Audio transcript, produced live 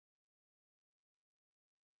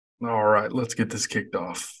All right, let's get this kicked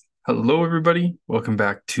off. Hello, everybody. Welcome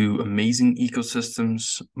back to Amazing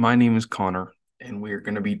Ecosystems. My name is Connor, and we are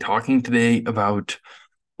going to be talking today about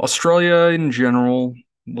Australia in general.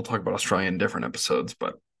 We'll talk about Australia in different episodes,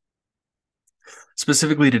 but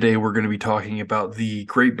specifically today, we're going to be talking about the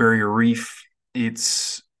Great Barrier Reef.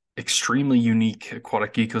 It's extremely unique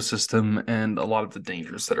aquatic ecosystem and a lot of the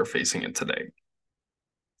dangers that are facing it today.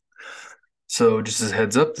 So, just as a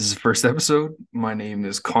heads up, this is the first episode. My name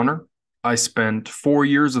is Connor. I spent 4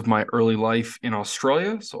 years of my early life in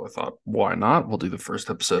Australia, so I thought, why not? We'll do the first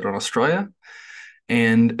episode on Australia.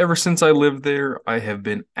 And ever since I lived there, I have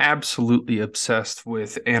been absolutely obsessed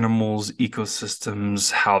with animals,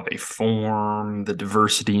 ecosystems, how they form, the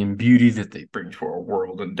diversity and beauty that they bring to our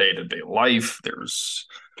world in day-to-day life. There's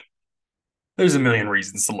a million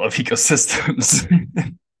reasons to love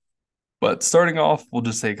ecosystems. But starting off, we'll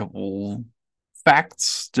just say a couple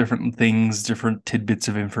facts, different things, different tidbits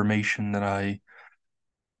of information that I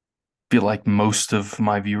feel like most of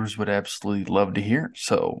my viewers would absolutely love to hear.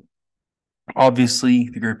 So, obviously,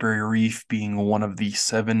 the Great Barrier Reef being one of the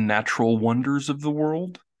seven natural wonders of the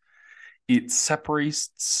world, it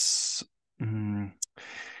separates. mm,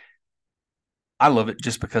 I love it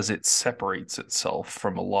just because it separates itself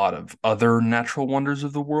from a lot of other natural wonders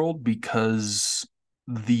of the world because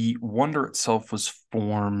the wonder itself was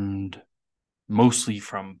formed mostly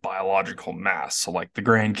from biological mass. So, like the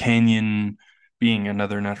Grand Canyon being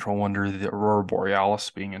another natural wonder, the Aurora Borealis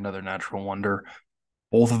being another natural wonder.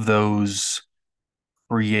 Both of those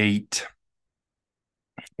create,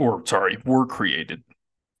 or sorry, were created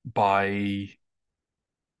by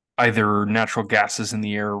either natural gases in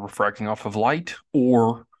the air refracting off of light,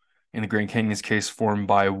 or in the Grand Canyon's case, formed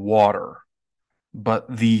by water.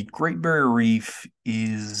 But the Great Barrier Reef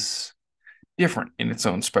is different in its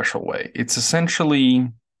own special way. It's essentially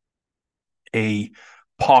a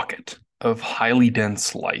pocket of highly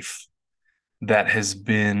dense life that has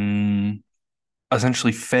been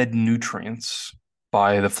essentially fed nutrients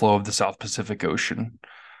by the flow of the South Pacific Ocean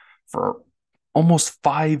for almost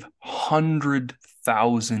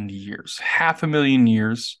 500,000 years, half a million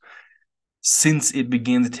years since it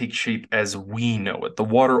began to take shape as we know it. The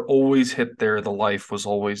water always hit there, the life was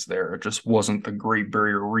always there. It just wasn't the Great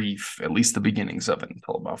Barrier Reef, at least the beginnings of it,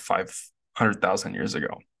 until about 500,000 years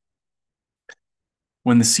ago,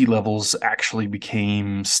 when the sea levels actually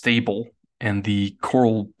became stable and the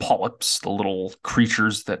coral polyps, the little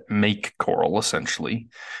creatures that make coral essentially,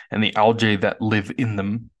 and the algae that live in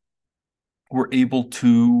them, were able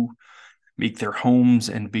to make their homes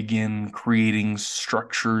and begin creating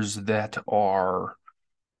structures that are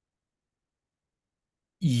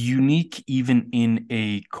unique even in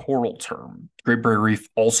a coral term. Great Barrier Reef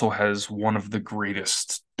also has one of the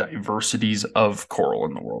greatest diversities of coral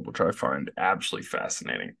in the world, which I find absolutely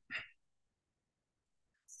fascinating.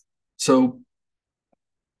 So,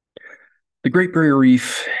 the Great Barrier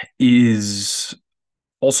Reef is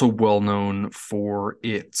also well known for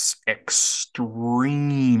its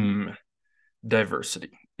extreme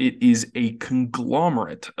diversity. It is a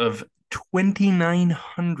conglomerate of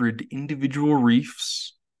 2,900 individual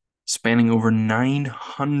reefs spanning over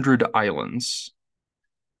 900 islands.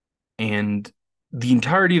 And the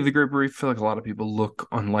entirety of the Great Barrier Reef, I feel like a lot of people look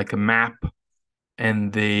on like a map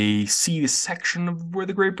and they see a section of where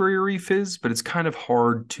the Great Barrier Reef is, but it's kind of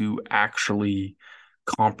hard to actually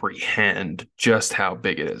comprehend just how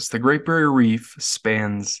big it is. The Great Barrier Reef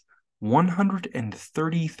spans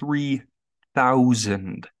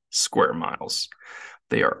 133,000 square miles.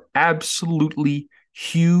 They are absolutely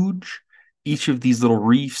huge. Each of these little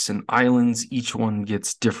reefs and islands, each one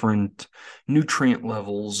gets different nutrient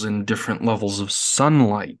levels and different levels of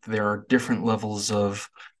sunlight. There are different levels of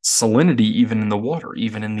salinity even in the water.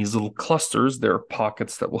 Even in these little clusters, there are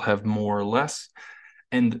pockets that will have more or less.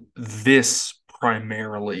 And this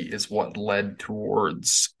primarily is what led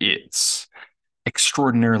towards its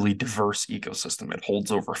extraordinarily diverse ecosystem. It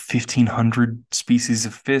holds over 1,500 species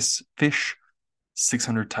of fish,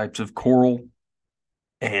 600 types of coral,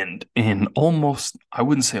 and in almost, I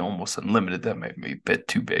wouldn't say almost unlimited, that may be a bit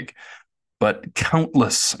too big, but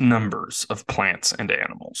countless numbers of plants and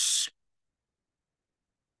animals.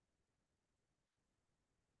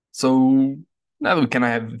 So now that we kind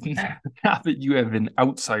of have, now that you have an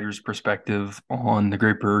outsider's perspective on the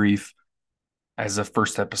Great Barrier Reef as a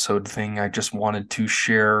first episode thing, I just wanted to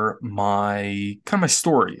share my kind of my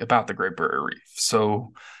story about the Great Barrier Reef.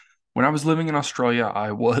 So when I was living in Australia,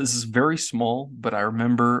 I was very small, but I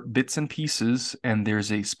remember bits and pieces, and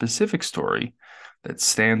there's a specific story that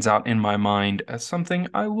stands out in my mind as something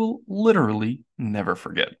I will literally never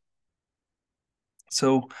forget.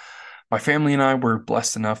 So My family and I were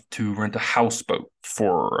blessed enough to rent a houseboat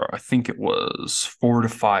for, I think it was 4 to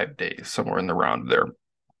 5 days, somewhere in the round there.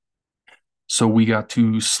 So we got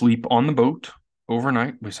to sleep on the boat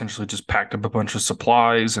overnight. We essentially just packed up a bunch of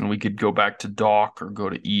supplies and we could go back to dock or go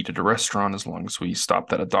to eat at a restaurant as long as we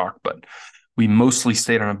stopped at a dock. But we mostly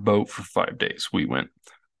stayed on a boat for 5 days. We went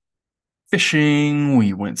fishing,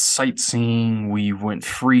 we went sightseeing, we went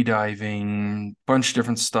free diving, bunch of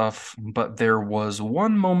different stuff. But there was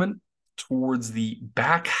one moment towards the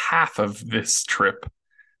back half of this trip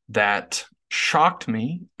that shocked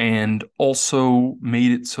me and also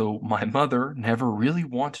made it so my mother never really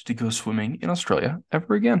wanted to go swimming in Australia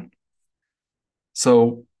ever again.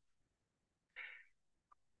 So,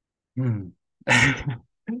 hmm.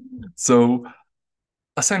 So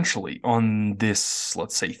essentially on this,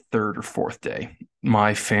 let's say, third or fourth day,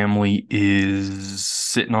 my family is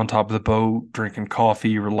sitting on top of the boat, drinking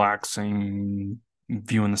coffee, relaxing,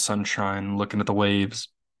 viewing the sunshine, looking at the waves.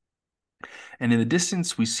 And in the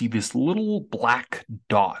distance, we see this little black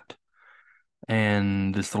dot.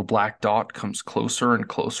 And this little black dot comes closer and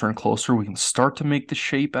closer and closer. We can start to make the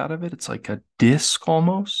shape out of it. It's like a disc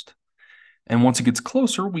almost. And once it gets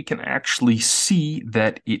closer, we can actually see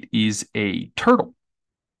that it is a turtle.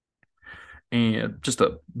 And just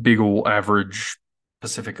a big old average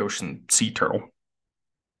Pacific Ocean sea turtle.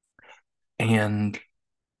 And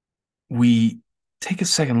we take a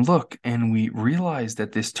second look and we realize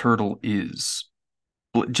that this turtle is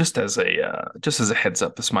just as a heads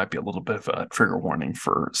up, this might be a little bit of a trigger warning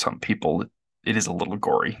for some people. It is a little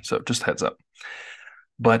gory, so just heads up.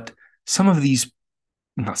 But some of these,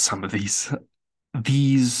 not some of these,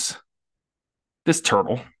 this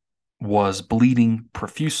turtle was bleeding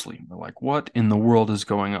profusely. We're like, what in the world is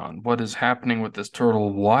going on? What is happening with this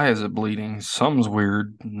turtle? Why is it bleeding? Something's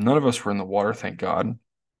weird. None of us were in the water, thank God.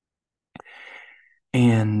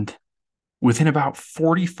 And within about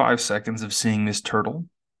 45 seconds of seeing this turtle,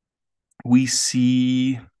 we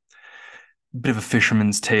see a bit of a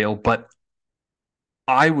fisherman's tale, but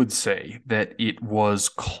I would say that it was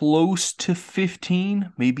close to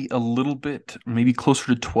 15, maybe a little bit, maybe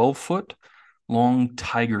closer to 12 foot long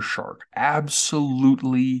tiger shark.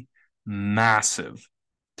 Absolutely massive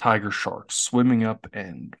tiger shark swimming up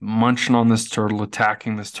and munching on this turtle,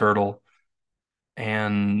 attacking this turtle.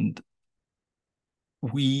 And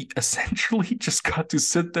we essentially just got to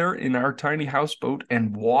sit there in our tiny houseboat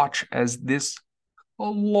and watch as this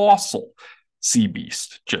colossal sea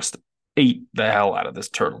beast just ate the hell out of this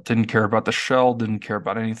turtle. Didn't care about the shell, didn't care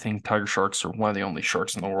about anything. Tiger sharks are one of the only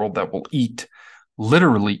sharks in the world that will eat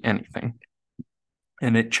literally anything.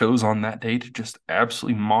 And it chose on that day to just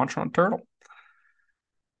absolutely munch on turtle.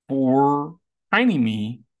 For tiny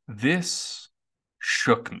me, this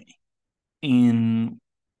shook me in,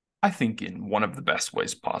 I think, in one of the best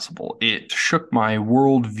ways possible. It shook my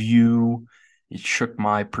worldview. It shook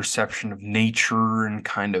my perception of nature and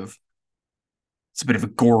kind of it's a bit of a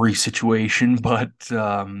gory situation, but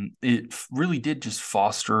it really did just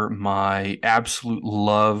foster my absolute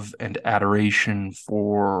love and adoration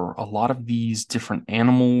for a lot of these different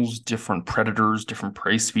animals, different predators, different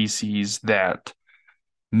prey species that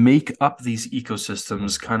make up these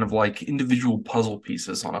ecosystems kind of like individual puzzle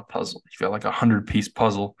pieces on a puzzle. You've got like 100-piece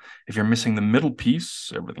puzzle. If you're missing the middle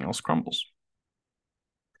piece, everything else crumbles.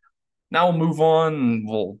 Now we'll move on.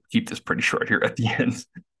 We'll keep this pretty short here at the end.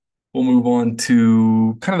 We'll move on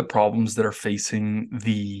to kind of the problems that are facing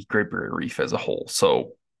the Great Barrier Reef as a whole.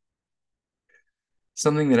 So,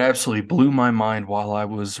 something that absolutely blew my mind while I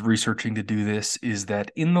was researching to do this is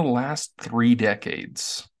that in the last 3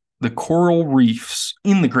 decades, the coral reefs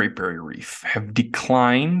in the Great Barrier Reef have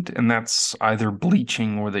declined, and that's either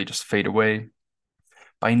bleaching or they just fade away,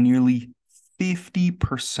 by nearly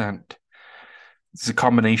 50%. It's a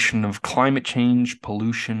combination of climate change,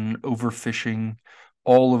 pollution, overfishing.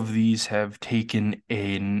 All of these have taken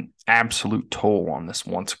an absolute toll on this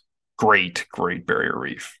once great barrier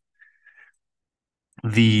reef.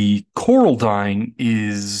 The coral dying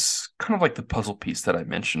is kind of like the puzzle piece that I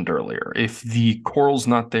mentioned earlier. If the coral's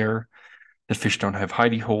not there, the fish don't have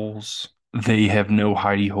hidey holes. They have no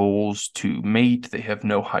hidey holes to mate. They have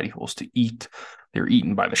no hidey holes to eat. They're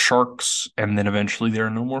eaten by the sharks, and then eventually there are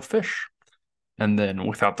no more fish. And then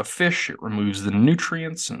without the fish, it removes the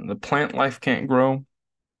nutrients and the plant life can't grow.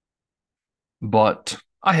 But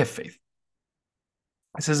I have faith.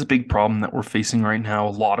 This is a big problem that we're facing right now. A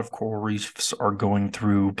lot of coral reefs are going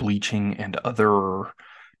through bleaching and other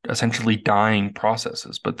essentially dying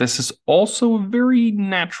processes. But this is also a very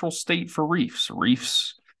natural state for reefs.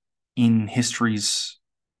 Reefs in history's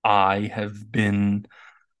eye have been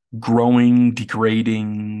growing,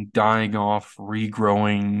 degrading, dying off,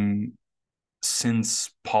 regrowing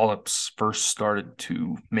since polyps first started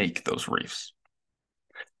to make those reefs.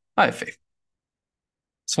 I have faith.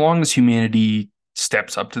 As long as humanity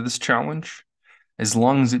steps up to this challenge, as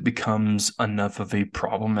long as it becomes enough of a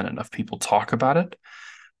problem and enough people talk about it,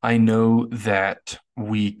 I know that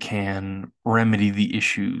we can remedy the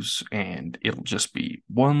issues and it'll just be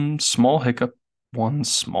one small hiccup, one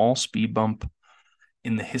small speed bump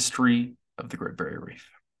in the history of the Great Barrier Reef.